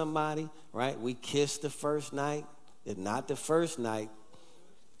meet somebody, right? We kiss the first night. If not the first night,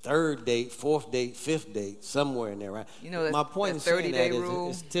 third date, fourth date, fifth date, somewhere in there, right? You know, my point in saying that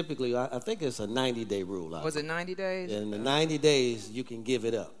rule? is typically, I think it's a 90-day rule. Was it 90 days? In the 90 days, you can give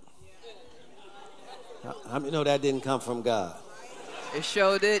it up. How many know that didn't come from God? It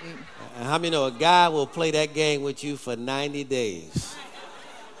sure didn't. And how many know a guy will play that game with you for 90 days?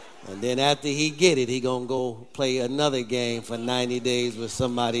 And then after he get it, he going to go play another game for 90 days with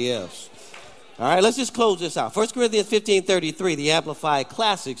somebody else. All right, let's just close this out. 1 Corinthians 15:33, the Amplified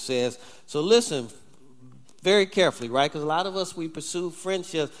Classic says, so listen very carefully, right? Because a lot of us, we pursue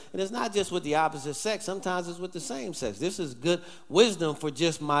friendships, and it's not just with the opposite sex. Sometimes it's with the same sex. This is good wisdom for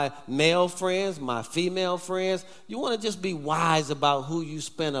just my male friends, my female friends. You want to just be wise about who you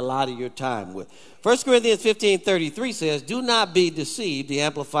spend a lot of your time with. 1 Corinthians 15:33 says, do not be deceived, the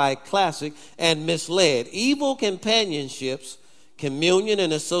Amplified Classic, and misled. Evil companionships, communion,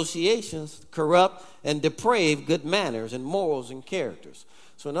 and associations corrupt and deprave good manners and morals and characters.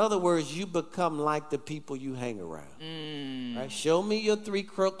 So in other words, you become like the people you hang around. Right? Show me your three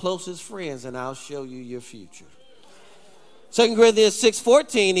closest friends, and I'll show you your future. 2 Corinthians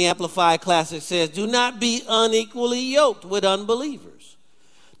 6:14, the Amplified Classic says, do not be unequally yoked with unbelievers.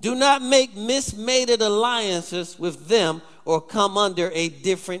 Do not make mismated alliances with them or come under a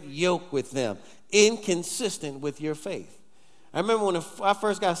different yoke with them, inconsistent with your faith. I remember when I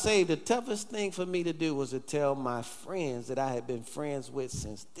first got saved, the toughest thing for me to do was to tell my friends that I had been friends with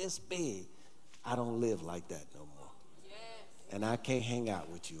since this big, I don't live like that no more. Yes. And I can't hang out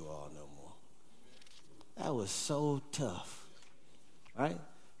with you all no more. That was so tough, right?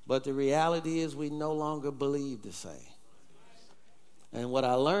 But the reality is we no longer believe the same. And what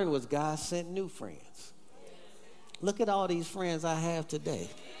I learned was God sent new friends. Look at all these friends I have today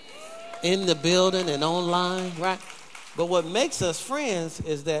in the building and online, right? But what makes us friends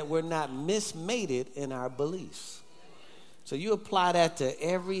is that we're not mismated in our beliefs. So you apply that to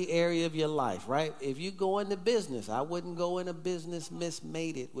every area of your life, right? If you go into business, I wouldn't go into business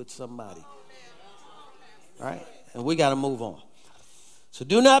mismated with somebody, right? And we got to move on. So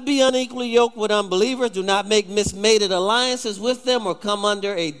do not be unequally yoked with unbelievers. Do not make mismated alliances with them or come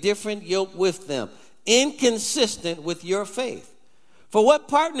under a different yoke with them, inconsistent with your faith. For what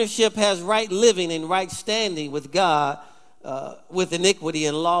partnership has right living and right standing with God with iniquity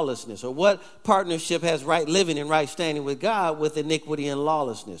and lawlessness? Or what partnership has right living and right standing with God with iniquity and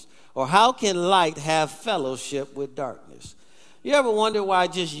lawlessness? Or how can light have fellowship with darkness? You ever wonder why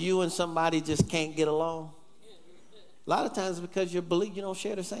just you and somebody just can't get along? A lot of times because you don't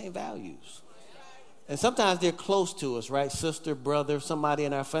share the same values. And sometimes they're close to us, right? Sister, brother, somebody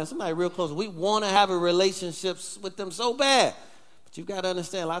in our family, somebody real close. We want to have a relationship with them so bad. But you've got to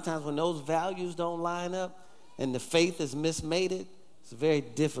understand, a lot of times when those values don't line up and the faith is mismated, it's very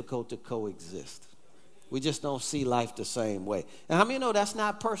difficult to coexist. We just don't see life the same way. And how many know that's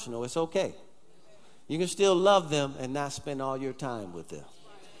not personal? It's okay. You can still love them and not spend all your time with them.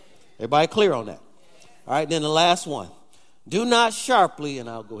 Everybody clear on that? All right, then the last one. Do not sharply, and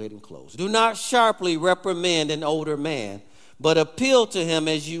I'll go ahead and close. Do not sharply reprimand an older man, but appeal to him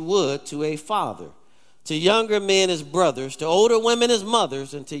as you would to a father. To younger men as brothers, to older women as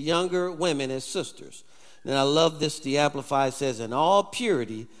mothers, and to younger women as sisters. And I love this, the Amplified says, in all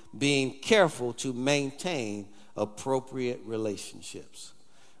purity, being careful to maintain appropriate relationships.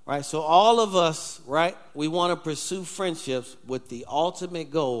 Right? So all of us, right, we want to pursue friendships with the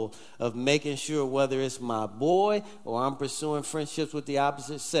ultimate goal of making sure whether it's my boy or I'm pursuing friendships with the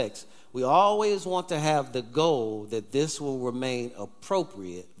opposite sex, we always want to have the goal that this will remain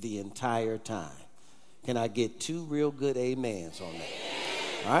appropriate the entire time. Can I get two real good amens on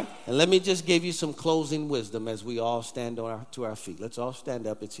that? All right? And let me just give you some closing wisdom as we all stand to our feet. Let's all stand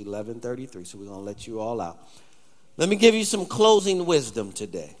up. It's 11:33, so we're going to let you all out. Let me give you some closing wisdom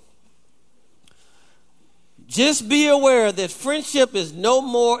today. Just be aware that friendship is no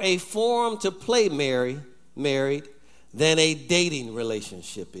more a forum to play married than a dating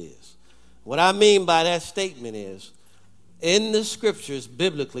relationship is. What I mean by that statement is, in the scriptures,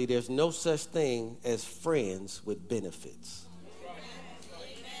 biblically, there's no such thing as friends with benefits.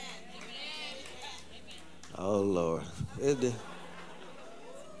 Oh, Lord.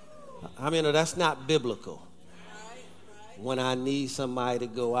 I mean, that's not biblical. When I need somebody to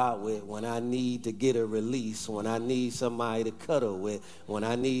go out with, when I need to get a release, when I need somebody to cuddle with, when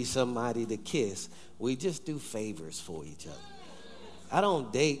I need somebody to kiss, we just do favors for each other.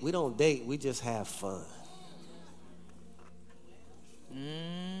 We don't date, we just have fun.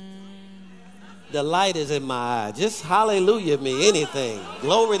 The light is in my eye. Just hallelujah me, anything.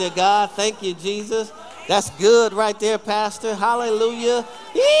 Glory to God. Thank you, Jesus. That's good right there, Pastor. Hallelujah.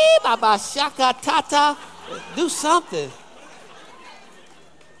 Baba shaka tata. Do something.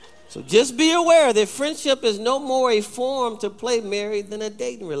 So just be aware that friendship is no more a form to play married than a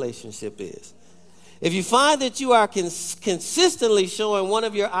dating relationship is. If you find that you are consistently showing one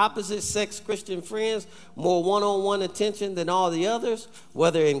of your opposite sex Christian friends more one-on-one attention than all the others,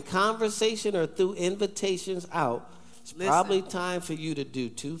 whether in conversation or through invitations out, it's probably time for you to do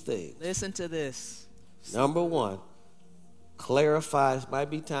two things. Listen to this. Number one, it might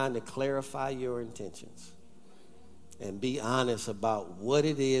be time to clarify your intentions and be honest about what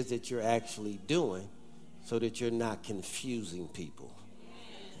it is that you're actually doing so that you're not confusing people.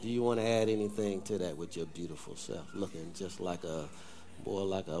 Do you want to add anything to that with your beautiful self? Looking just like a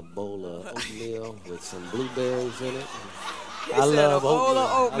bowl of oatmeal with some blueberries in it. I love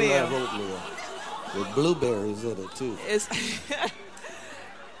oatmeal. I love oatmeal with blueberries in it too.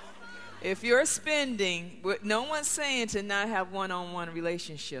 If you're spending, no one's saying to not have one-on-one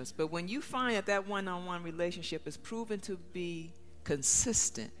relationships, but when you find that one-on-one relationship is proven to be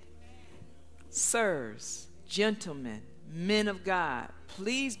consistent, sirs, gentlemen, men of God,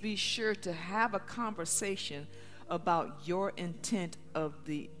 please be sure to have a conversation about your intent of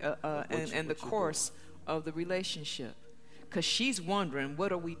the the course of the relationship, because she's wondering,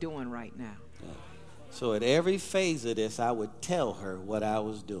 what are we doing right now? Yeah. So at every phase of this, I would tell her what I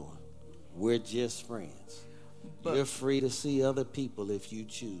was doing. We're just friends. But you're free to see other people if you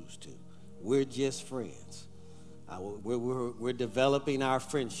choose to. We're just friends. We're developing our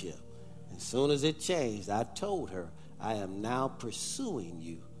friendship. As soon as it changed, I told her, I am now pursuing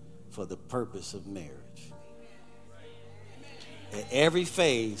you for the purpose of marriage. At every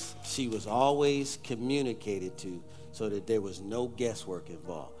phase, she was always communicated to so that there was no guesswork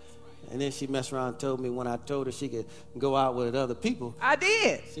involved. And then she messed around and told me when I told her she could go out with other people. I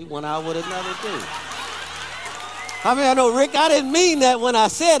did. She went out with another dude. I know, Rick, I didn't mean that when I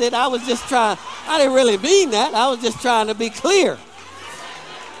said it. I didn't really mean that. I was just trying to be clear.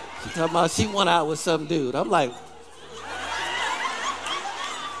 She talking about she went out with some dude. I'm like,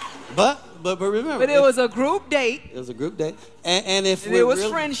 but remember. But it was a group date. It was a group date. And if it was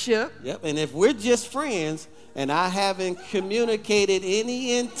friendship. Yep. And if we're just friends and I haven't communicated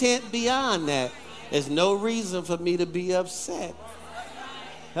any intent beyond that, there's no reason for me to be upset.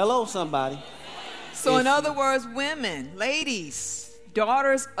 Hello, somebody. So in other words, women, ladies,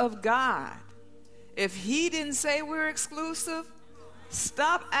 daughters of God, if he didn't say we're exclusive,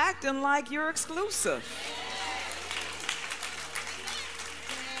 stop acting like you're exclusive.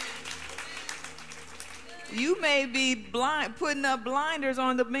 You may be putting up blinders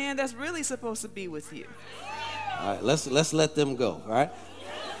on the man that's really supposed to be with you. All right, let's let them go. All right.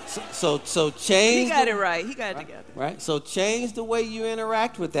 So change. He got it right. He got it together. Right. So change the way you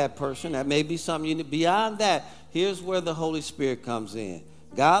interact with that person. That may be something you need. Beyond that, here's where the Holy Spirit comes in.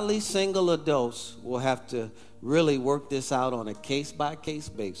 Godly single adults will have to really work this out on a case-by-case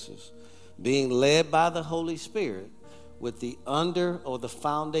basis, being led by the Holy Spirit, with the the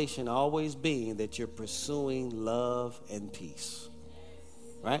foundation always being that you're pursuing love and peace.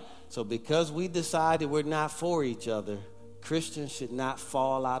 Right? So because we decided we're not for each other, Christians should not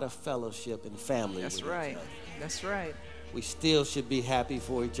fall out of fellowship and family. That's right. That's right. We still should be happy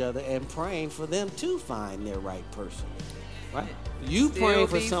for each other and praying for them to find their right person. Right? You praying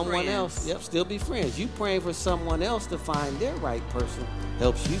for someone else. Yep, still be friends. You praying for someone else to find their right person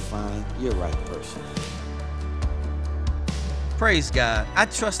helps you find your right person. Praise God. I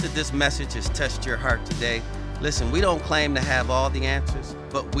trust that this message has touched your heart today. Listen, we don't claim to have all the answers,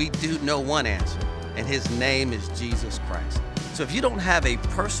 but we do know one answer, and his name is Jesus Christ. So if you don't have a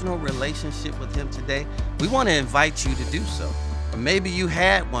personal relationship with him today, we want to invite you to do so. Or maybe you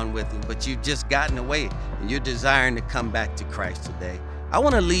had one with him, but you've just gotten away and you're desiring to come back to Christ today. I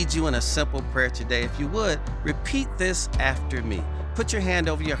want to lead you in a simple prayer today. If you would, repeat this after me. Put your hand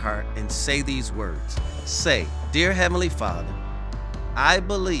over your heart and say these words. Say, Dear Heavenly Father, I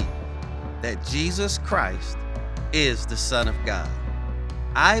believe that Jesus Christ is the Son of God.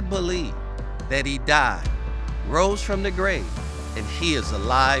 I believe that he died, rose from the grave, and he is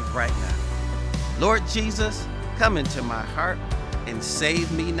alive right now. Lord Jesus, come into my heart and save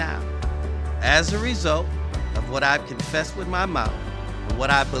me now. As a result of what I've confessed with my mouth and what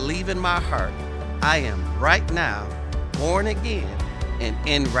I believe in my heart, I am right now born again and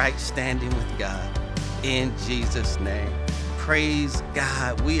in right standing with God. In Jesus' name. Praise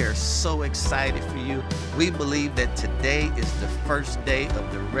God. We are so excited for you. We believe that today is the first day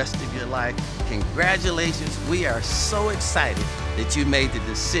of the rest of your life. Congratulations. We are so excited that you made the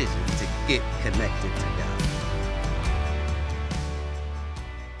decision to get connected to God.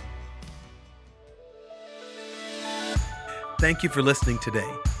 Thank you for listening today.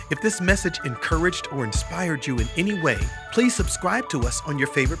 If this message encouraged or inspired you in any way, please subscribe to us on your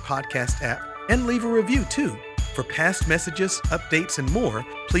favorite podcast app and leave a review too. For past messages, updates, and more,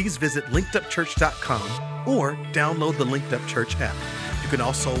 please visit linkedupchurch.com or download the Linked Up Church app. You can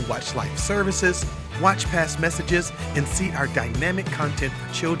also watch live services, watch past messages, and see our dynamic content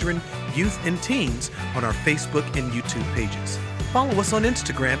for children, youth, and teens on our Facebook and YouTube pages. Follow us on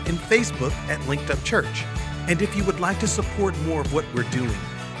Instagram and Facebook at Linked Up Church. And if you would like to support more of what we're doing,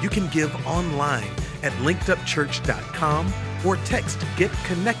 you can give online at linkedupchurch.com or text Get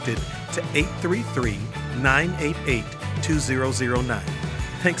Connected to 833-988-2009.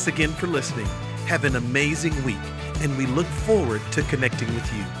 Thanks again for listening. Have an amazing week, and we look forward to connecting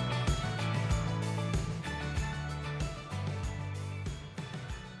with you.